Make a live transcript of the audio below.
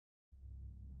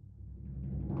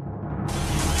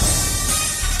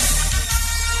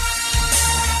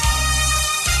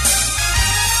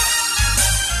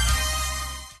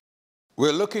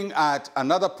We're looking at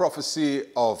another prophecy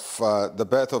of the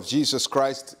birth of Jesus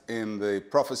Christ in the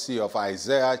prophecy of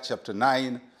Isaiah chapter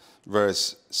 9,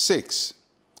 verse 6.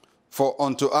 For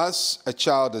unto us a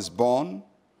child is born,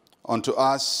 unto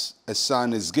us a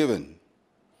son is given,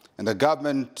 and the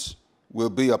government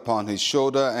will be upon his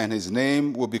shoulder, and his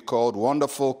name will be called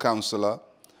Wonderful Counselor,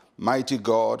 Mighty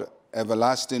God,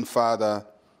 Everlasting Father,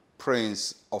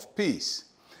 Prince of Peace.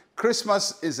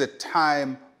 Christmas is a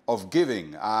time of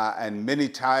giving, and many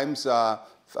times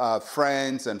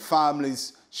friends and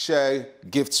families share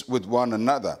gifts with one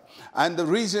another. And the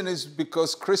reason is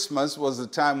because Christmas was the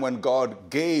time when God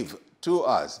gave to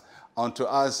us. Unto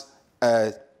us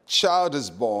a child is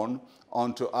born,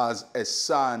 unto us a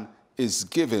son is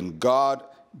given. God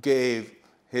gave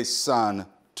his son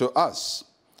to us.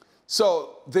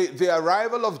 So the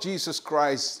arrival of Jesus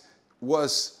Christ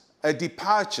was a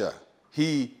departure.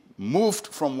 He moved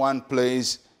from one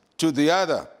place to the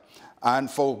other. And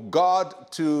for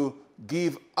God to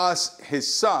give us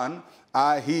his son,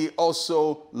 he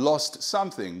also lost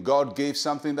something. God gave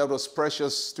something that was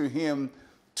precious to him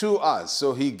to us.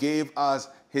 So he gave us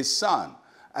his son.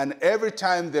 And every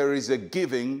time there is a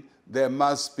giving, there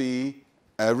must be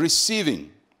a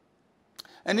receiving.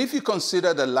 And if you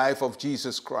consider the life of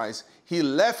Jesus Christ, he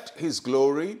left his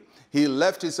glory, he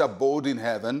left his abode in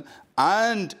heaven,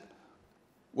 and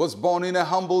was born in a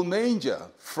humble manger,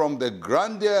 from the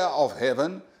grandeur of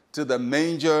heaven to the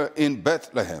manger in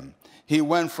Bethlehem. He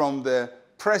went from the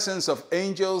presence of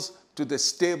angels to the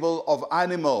stable of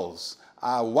animals.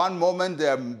 One moment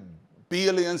there are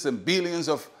billions and billions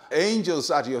of angels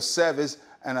at your service,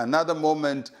 and another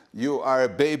moment you are a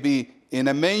baby in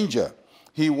a manger.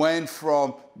 He went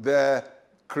from the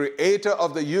creator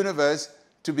of the universe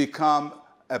to become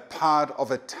a part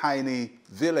of a tiny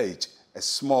village, a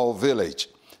small village.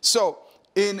 So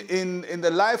in the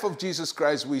life of Jesus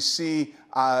Christ, we see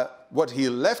what he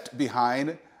left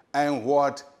behind and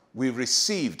what we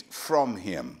received from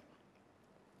him.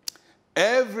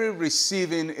 Every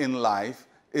receiving in life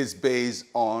is based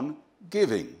on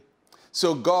giving.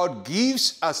 So God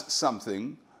gives us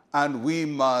something, and we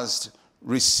must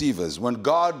receive it. When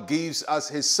God gives us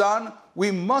his son,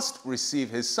 we must receive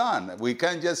his son. We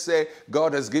can't just say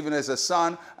God has given us a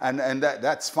son and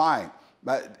that's fine.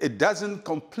 But it doesn't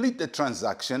complete the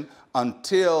transaction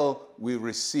until we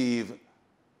receive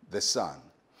the son.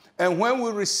 And when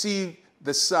we receive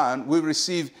the son, we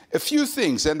receive a few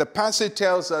things. And the passage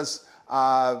tells us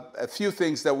a few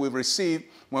things that we receive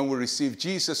when we receive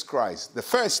Jesus Christ. The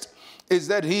first is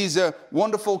that he's a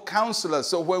wonderful counselor.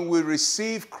 So when we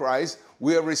receive Christ,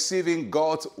 we are receiving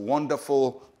God's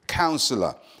wonderful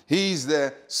counselor. He's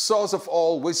the source of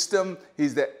all wisdom.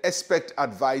 He's the expert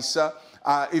advisor.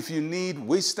 If you need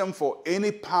wisdom for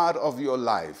any part of your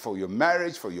life, for your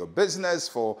marriage, for your business,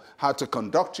 for how to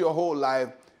conduct your whole life,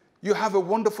 you have a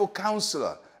wonderful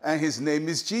counselor, and his name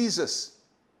is Jesus.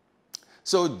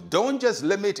 So don't just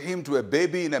limit him to a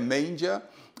baby in a manger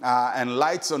and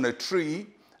lights on a tree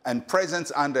and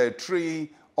presents under a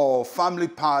tree or family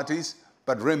parties,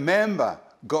 but remember,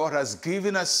 God has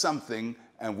given us something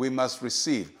and we must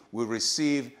receive. We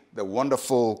receive the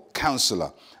wonderful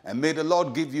counselor. And may the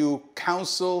Lord give you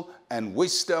counsel and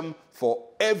wisdom for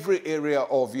every area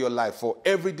of your life, for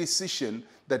every decision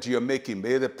that you're making.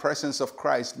 May the presence of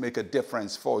Christ make a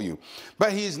difference for you.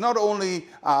 But he's not only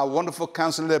a wonderful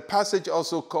counselor, the passage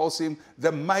also calls him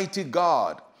the mighty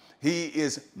God. He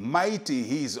is mighty,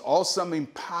 he's awesome in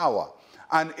power.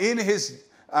 And in his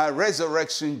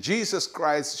resurrection, Jesus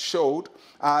Christ showed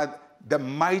the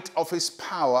might of his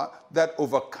power that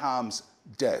overcomes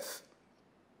death.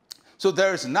 So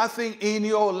there is nothing in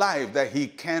your life that he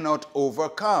cannot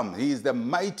overcome. He is the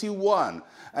mighty one,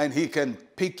 and he can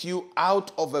pick you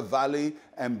out of a valley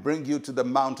and bring you to the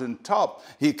mountaintop.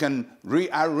 He can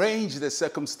rearrange the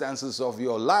circumstances of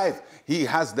your life. He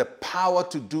has the power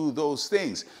to do those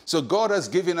things. So God has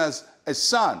given us a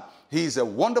son. He's a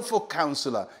wonderful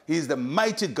counselor. He's the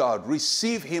mighty God.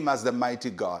 Receive him as the mighty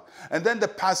God. And then the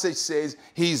passage says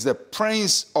he's the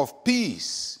Prince of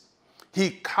Peace.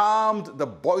 He calmed the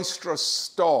boisterous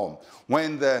storm.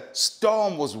 When the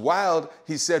storm was wild,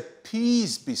 he said,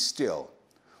 "Peace, be still."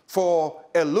 For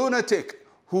a lunatic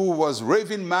who was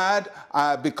raving mad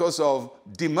because of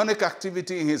demonic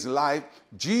activity in his life,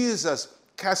 Jesus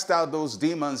cast out those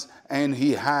demons and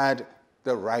he had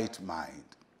the right mind.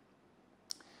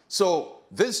 So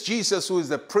this Jesus, who is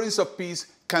the Prince of Peace,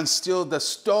 can still the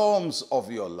storms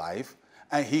of your life,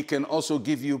 and he can also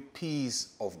give you peace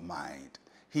of mind.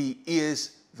 He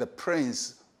is the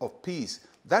Prince of Peace.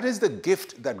 That is the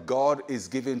gift that God is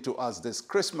giving to us this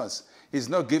Christmas. He's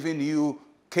not giving you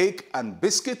cake and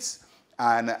biscuits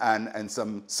and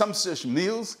some sumptuous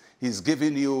meals. He's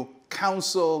given you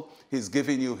counsel. He's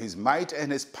given you his might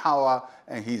and his power,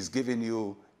 and he's given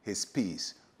you his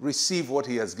peace. Receive what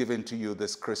he has given to you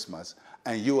this Christmas,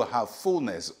 and you will have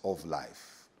fullness of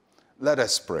life. Let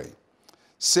us pray.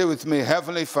 Say with me,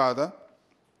 Heavenly Father,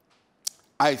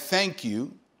 I thank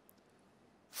you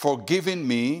for giving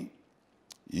me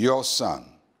your Son.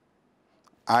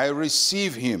 I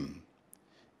receive him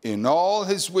in all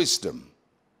his wisdom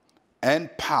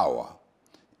and power.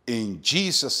 In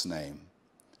Jesus' name,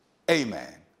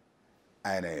 amen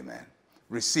and amen.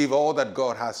 Receive all that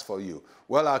God has for you.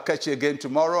 Well, I'll catch you again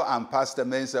tomorrow. I'm Pastor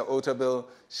Mensa Otabil.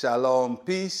 Shalom,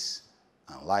 peace,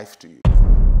 and life to you.